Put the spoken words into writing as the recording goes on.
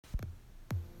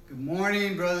Good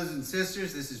morning, brothers and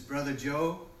sisters. This is Brother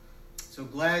Joe. So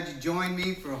glad you joined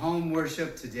me for home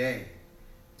worship today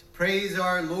to praise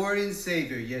our Lord and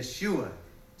Savior, Yeshua,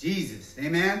 Jesus.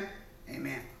 Amen?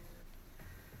 Amen.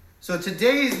 So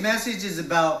today's message is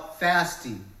about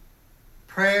fasting,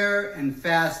 prayer and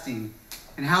fasting,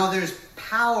 and how there's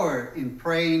power in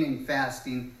praying and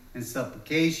fasting and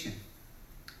supplication.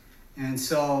 And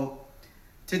so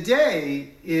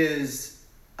today is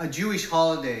a Jewish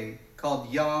holiday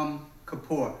called Yom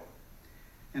Kippur.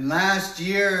 And last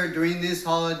year during this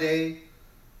holiday,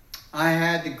 I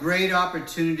had the great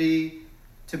opportunity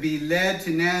to be led to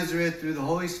Nazareth through the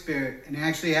Holy Spirit and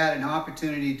actually had an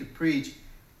opportunity to preach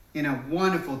in a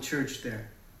wonderful church there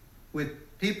with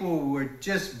people who were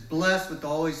just blessed with the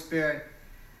Holy Spirit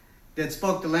that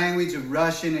spoke the language of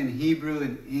Russian and Hebrew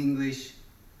and English.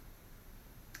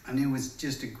 And it was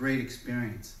just a great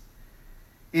experience.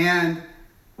 And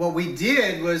what we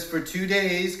did was for 2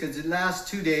 days, because it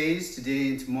lasts 2 days, today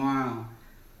and tomorrow,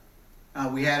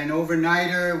 we had an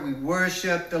overnighter. We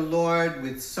worshiped the Lord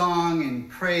with song and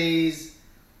praise,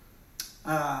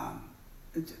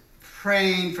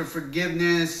 praying for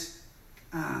forgiveness,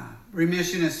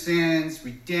 remission of sins,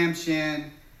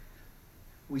 redemption.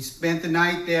 We spent the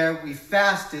night there. We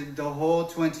fasted the whole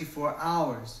 24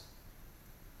 hours.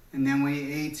 And then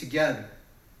we ate together.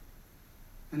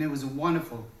 And it was a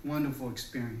wonderful, wonderful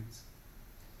experience.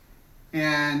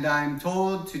 And I'm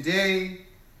told today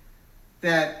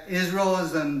that Israel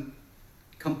is in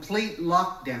complete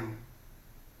lockdown.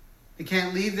 They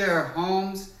can't leave their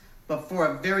homes, but for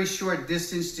a very short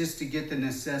distance just to get the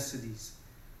necessities.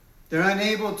 They're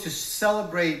unable to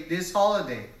celebrate this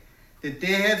holiday that they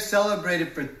have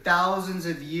celebrated for thousands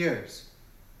of years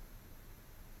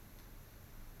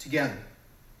together.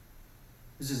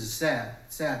 This is a sad,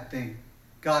 sad thing.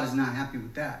 God is not happy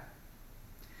with that.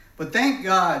 But thank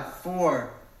God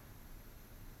for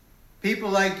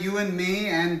people like you and me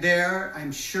and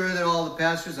I'm sure that all the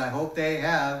pastors, I hope they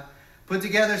have, put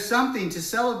together something to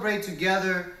celebrate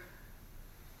together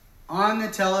on the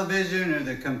television or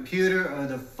the computer or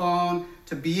the phone,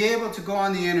 to be able to go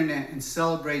on the internet and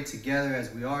celebrate together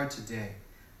as we are today.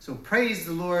 So praise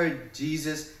the Lord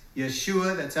Jesus,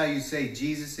 Yeshua, that's how you say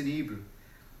Jesus in Hebrew,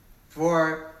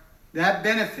 for that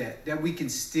benefit that we can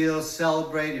still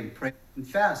celebrate and pray and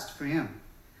fast for Him.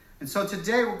 And so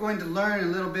today we're going to learn a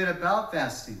little bit about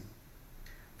fasting.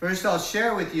 First, I'll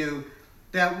share with you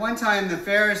that one time the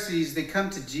Pharisees, they come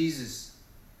to Jesus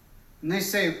and they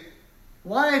say,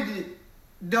 why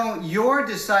don't your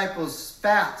disciples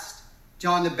fast?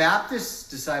 John the Baptist's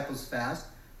disciples fast.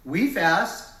 We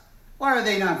fast. Why are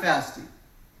they not fasting?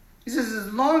 He says,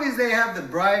 as long as they have the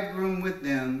bridegroom with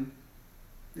them,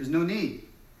 there's no need.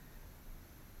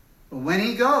 But when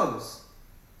He goes,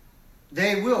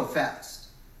 they will fast.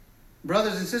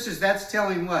 Brothers and sisters, that's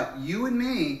telling what? You and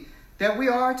me, that we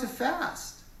are to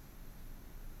fast.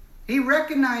 He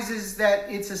recognizes that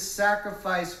it's a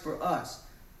sacrifice for us.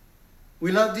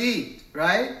 We love to eat,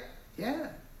 right? Yeah.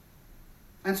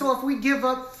 And so if we give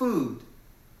up food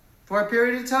for a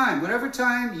period of time, whatever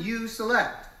time you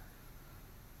select,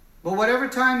 but whatever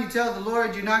time you tell the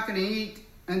Lord you're not going to eat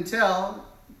until,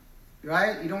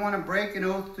 right? You don't want to break an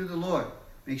oath to the Lord.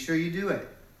 Make sure you do it.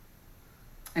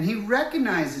 And He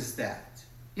recognizes that.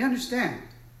 You understand?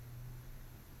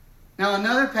 Now,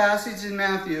 another passage in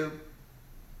Matthew,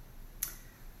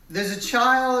 there's a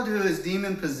child who is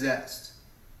demon-possessed.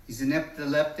 He's an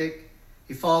epileptic.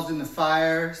 He falls in the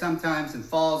fire sometimes and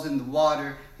falls in the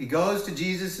water. He goes to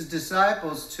Jesus'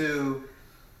 disciples to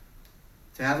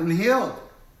have him healed,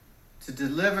 to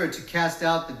deliver, to cast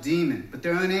out the demon. But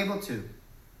they're unable to.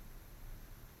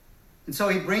 And so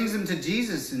He brings them to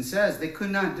Jesus and says they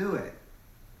could not do it.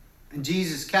 And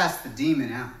Jesus cast the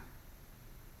demon out.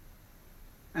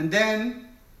 And then,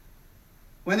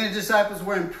 when the disciples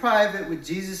were in private with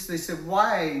Jesus, they said,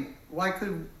 why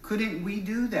couldn't we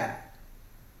do that?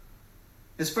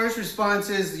 His first response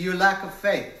is your lack of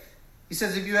faith. He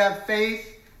says, if you have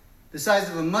faith the size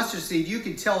of a mustard seed, you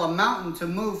could tell a mountain to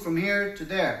move from here to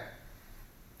there.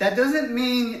 That doesn't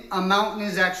mean a mountain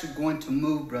is actually going to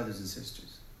move, brothers and sisters.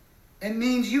 It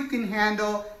means you can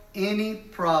handle any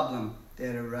problem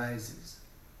that arises.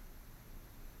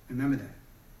 Remember that.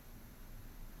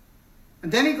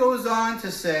 And then He goes on to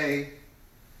say,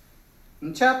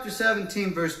 in chapter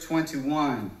 17, verse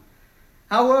 21,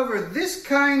 however, this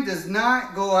kind does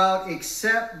not go out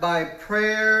except by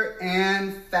prayer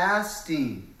and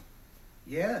fasting.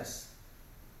 Yes.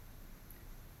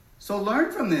 So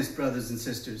learn from this, brothers and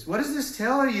sisters. What does this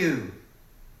tell you?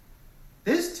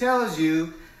 This tells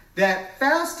you that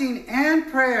fasting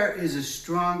and prayer is a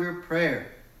stronger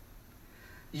prayer.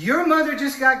 Your mother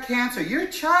just got cancer. Your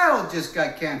child just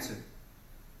got cancer.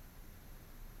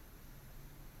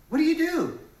 What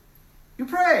do? You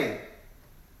pray.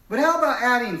 But how about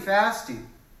adding fasting?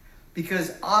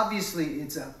 Because obviously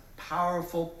it's a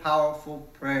powerful, powerful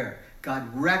prayer. God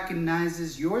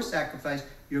recognizes your sacrifice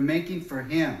you're making for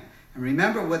Him. And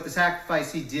remember what the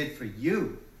sacrifice He did for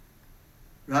you.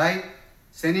 Right?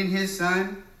 Sending His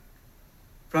Son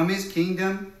from His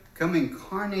kingdom, come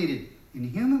incarnated in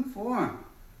human form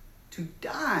to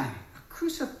die. A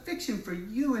crucifixion for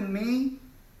you and me.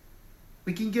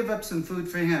 We can give up some food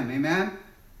for Him. Amen?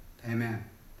 Amen.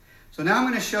 So now I'm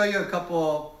going to show you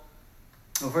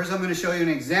first I'm going to show you an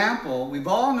example. We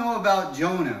all know about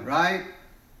Jonah, right?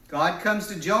 God comes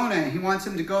to Jonah and He wants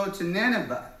him to go to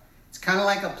Nineveh. It's kind of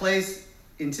like a place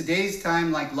in today's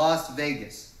time like Las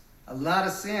Vegas. A lot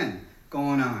of sin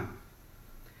going on.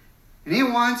 And He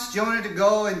wants Jonah to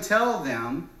go and tell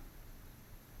them.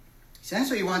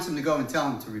 Essentially, He wants him to go and tell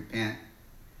them to repent.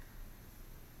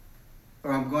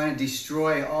 Or I'm going to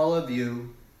destroy all of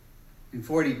you in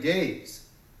 40 days.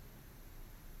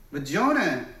 But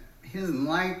Jonah, he doesn't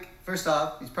like, first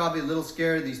off, he's probably a little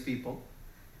scared of these people.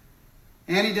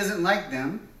 And he doesn't like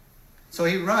them. So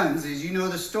he runs, as you know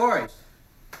the story.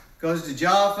 Goes to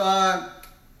Jaffa,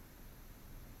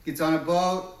 gets on a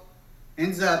boat,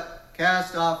 ends up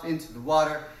cast off into the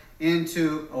water,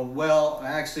 into a well.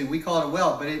 Actually, we call it a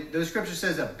well, but the scripture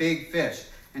says a big fish.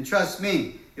 And trust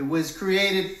me, it was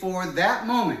created for that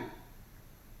moment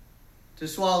to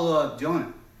swallow up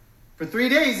Jonah. For 3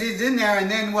 days he's in there, and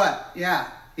then what? Yeah,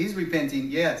 he's repenting,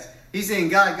 yes. He's saying,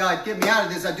 God, get me out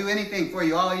of this. I'll do anything for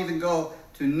you. I'll even go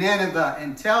to Nineveh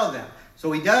and tell them.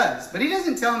 So he does. But he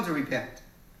doesn't tell them to repent.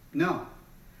 No.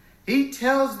 He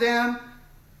tells them,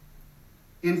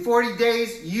 in 40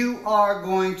 days, you are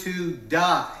going to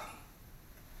die.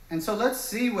 And so let's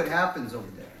see what happens over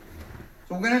there.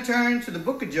 So we're going to turn to the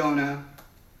book of Jonah,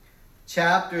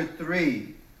 chapter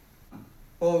 3.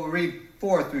 We'll read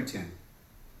 4 through 10.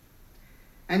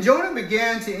 And Jonah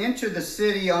began to enter the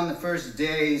city on the first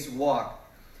day's walk.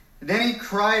 Then he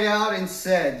cried out and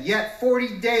said, Yet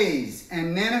 40 days,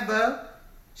 and Nineveh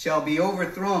shall be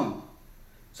overthrown.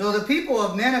 So the people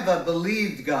of Nineveh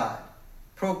believed God,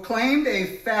 proclaimed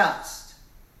a fast,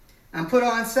 and put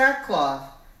on sackcloth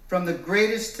from the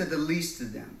greatest to the least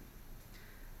of them.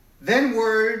 Then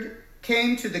word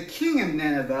came to the king of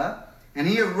Nineveh, and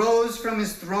he arose from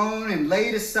his throne and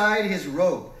laid aside his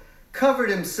robe, covered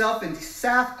himself in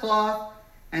sackcloth,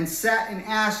 and sat in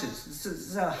ashes. This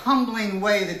is a humbling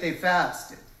way that they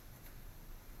fasted.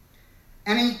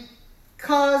 And he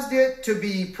caused it to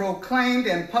be proclaimed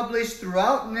and published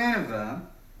throughout Nineveh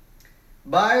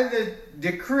by the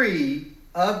decree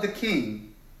of the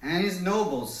king and his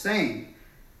nobles, saying,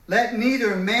 Let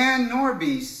neither man nor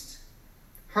beast,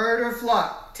 herd or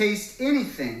flock, taste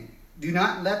anything. Do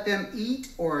not let them eat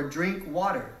or drink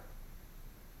water.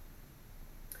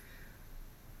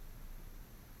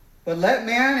 But let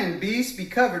man and beast be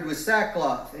covered with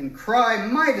sackcloth, and cry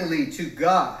mightily to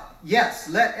God. Yes,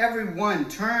 let every one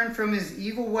turn from his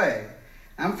evil way,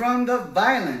 and from the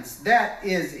violence that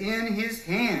is in his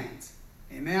hands.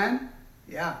 Amen?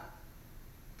 Yeah.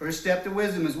 First step to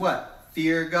wisdom is what?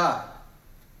 Fear God.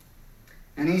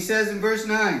 And he says in verse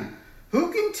 9,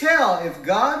 Who can tell if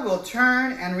God will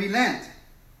turn and relent,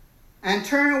 and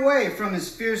turn away from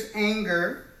his fierce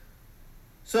anger,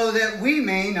 so that we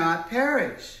may not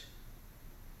perish?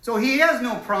 So he has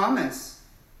no promise,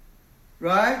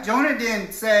 right? Jonah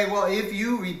didn't say, well, if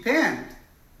you repent,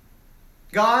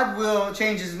 God will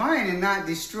change his mind and not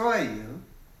destroy you.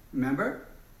 Remember?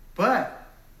 But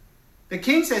the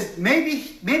king says,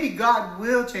 maybe God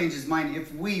will change his mind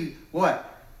if we, what?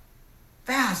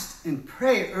 Fast and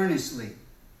pray earnestly.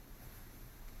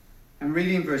 I'm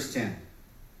reading verse 10.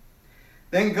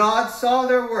 Then God saw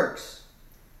their works,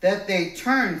 that they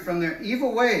turned from their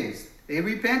evil ways. They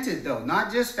repented, though,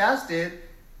 not just fasted.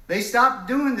 They stopped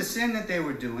doing the sin that they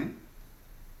were doing.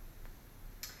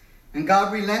 And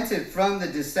God relented from the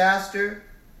disaster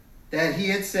that he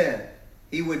had said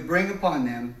he would bring upon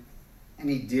them, and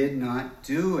he did not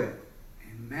do it.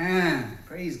 Amen.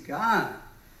 Praise God.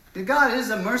 God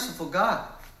is a merciful God.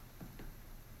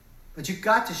 But you've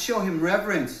got to show him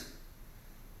reverence.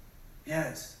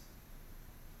 Yes.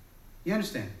 You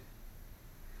understand?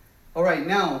 All right,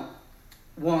 now,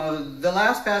 the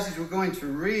last passage we're going to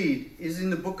read is in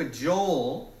the book of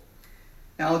Joel.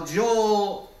 Now,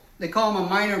 Joel, they call him a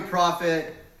minor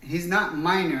prophet. He's not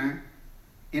minor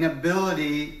in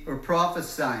ability or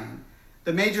prophesying.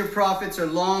 The major prophets are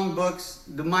long books.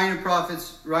 The minor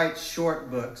prophets write short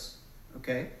books.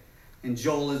 Okay? And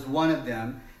Joel is one of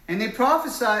them. And they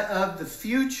prophesy of the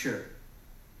future.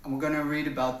 And we're going to read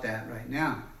about that right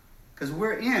now. Because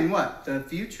we're in what? The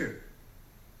future.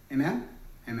 Amen?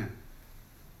 Amen.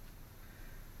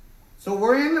 So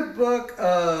we're in the book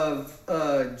of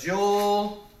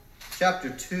Joel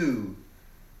chapter 2,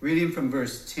 reading from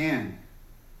verse 10.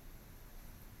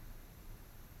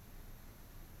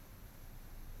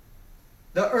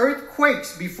 The earth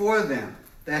quakes before them,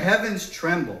 the heavens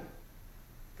tremble,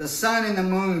 the sun and the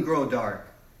moon grow dark,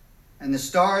 and the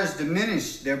stars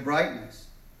diminish their brightness.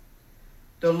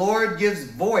 The Lord gives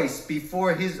voice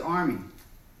before his army.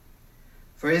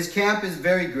 For his camp is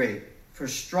very great, for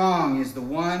strong is the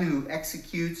one who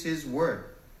executes his word.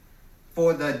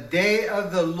 For the day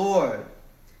of the Lord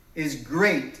is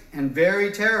great and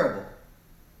very terrible.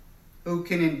 Who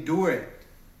can endure it?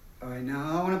 All right,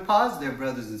 now I want to pause there,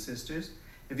 brothers and sisters.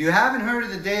 If you haven't heard of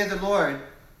the day of the Lord,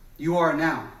 you are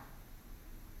now.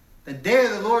 The day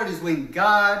of the Lord is when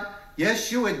God,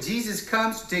 Yeshua, Jesus,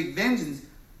 comes to take vengeance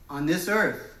on this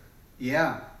earth.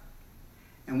 Yeah.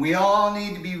 And we all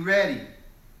need to be ready.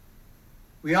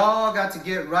 We all got to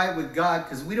get right with God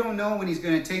because we don't know when he's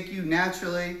going to take you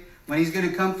naturally, when he's going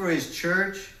to come for his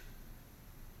church.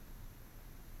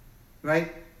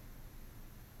 Right?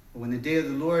 But when the day of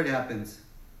the Lord happens,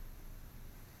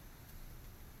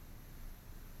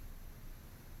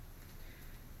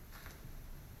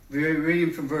 we're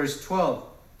reading from verse 12.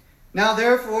 Now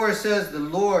therefore, says the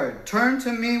Lord, turn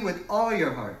to me with all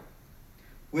your heart,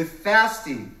 with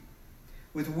fasting,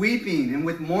 with weeping, and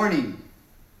with mourning.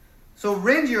 So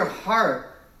rend your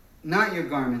heart, not your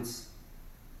garments.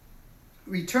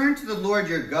 Return to the Lord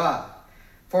your God,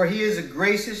 for he is a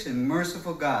gracious and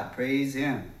merciful God. Praise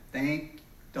him. Thank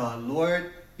the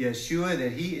Lord Yeshua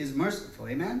that he is merciful.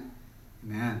 Amen?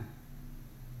 Amen.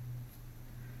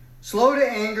 Slow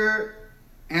to anger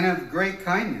and of great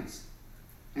kindness.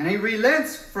 And he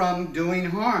relents from doing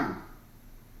harm,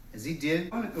 as he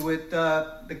did with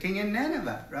the king in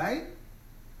Nineveh, right?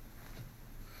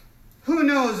 Who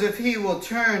knows if he will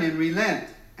turn and relent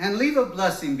and leave a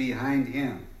blessing behind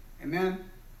him? Amen?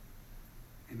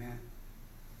 Amen.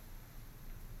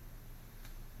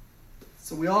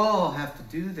 So we all have to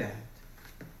do that.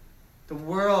 The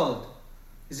world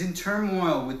is in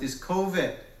turmoil with this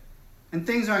COVID. And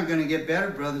things aren't going to get better,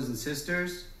 brothers and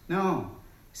sisters. No.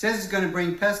 He says he's going to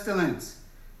bring pestilence.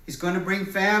 He's going to bring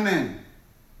famine.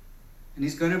 And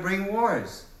he's going to bring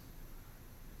wars.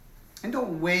 And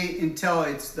don't wait until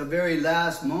it's the very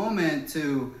last moment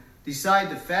to decide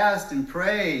to fast and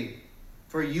pray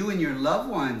for you and your loved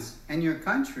ones and your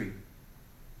country.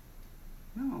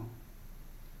 No.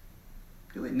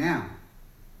 Do it now.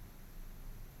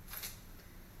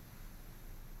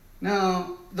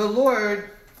 Now, the Lord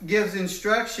gives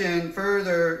instruction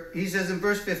further. He says in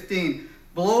verse 15,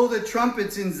 blow the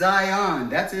trumpets in Zion.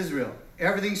 That's Israel.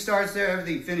 Everything starts there.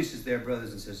 Everything finishes there,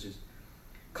 brothers and sisters.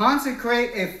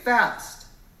 Consecrate a fast.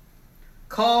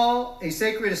 Call a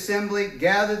sacred assembly.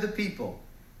 Gather the people.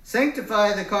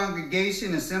 Sanctify the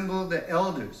congregation. Assemble the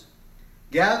elders.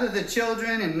 Gather the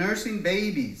children and nursing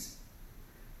babies.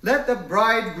 Let the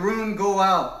bridegroom go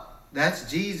out. That's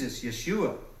Jesus,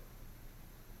 Yeshua.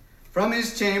 From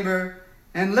his chamber.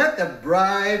 And let the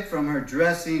bride from her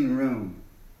dressing room.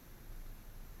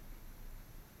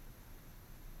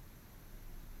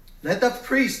 Let the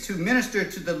priest who minister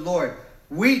to the Lord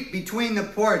weep between the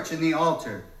porch and the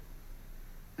altar.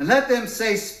 And let them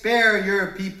say, spare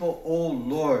your people, O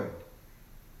Lord.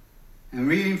 And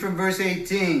reading from verse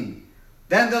 18.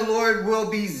 Then the Lord will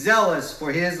be zealous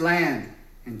for his land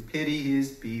and pity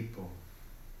his people.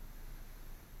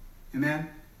 Amen?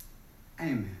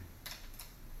 Amen.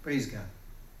 Praise God.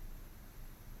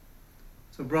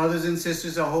 So brothers and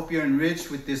sisters, I hope you're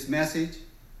enriched with this message.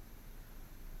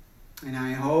 And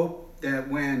I hope that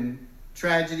when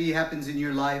tragedy happens in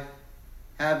your life,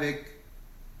 havoc,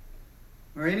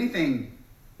 or anything,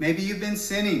 maybe you've been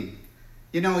sinning.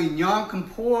 You know, in Yom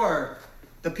Kippur,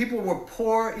 the people were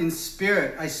poor in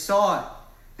spirit. I saw it.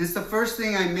 It's the first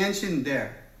thing I mentioned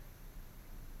there.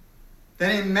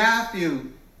 Then in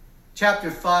Matthew chapter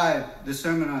 5, the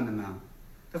Sermon on the Mount,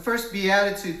 the first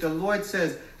beatitude, the Lord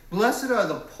says, blessed are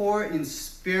the poor in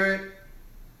spirit,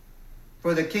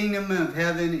 for the kingdom of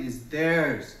heaven is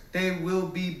theirs. They will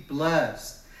be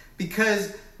blessed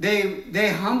because they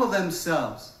humble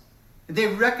themselves. They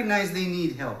recognize they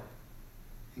need help,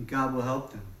 and God will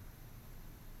help them.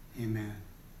 Amen.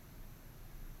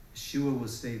 Yeshua will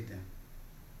save them.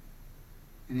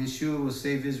 And Yeshua will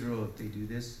save Israel if they do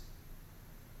this.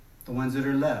 The ones that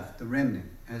are left, the remnant,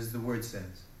 as the word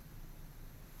says.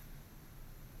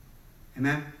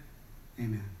 Amen?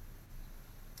 Amen.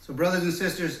 So brothers and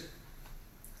sisters,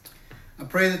 I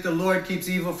pray that the Lord keeps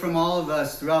evil from all of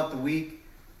us throughout the week.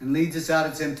 and leads us out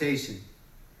of temptation.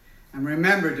 And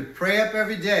remember to pray up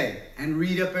every day and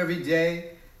read up every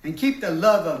day and keep the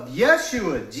love of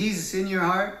Yeshua, Jesus, in your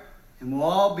heart, and we'll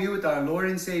all be with our Lord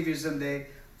and Savior someday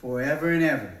forever and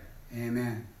ever.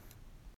 Amen.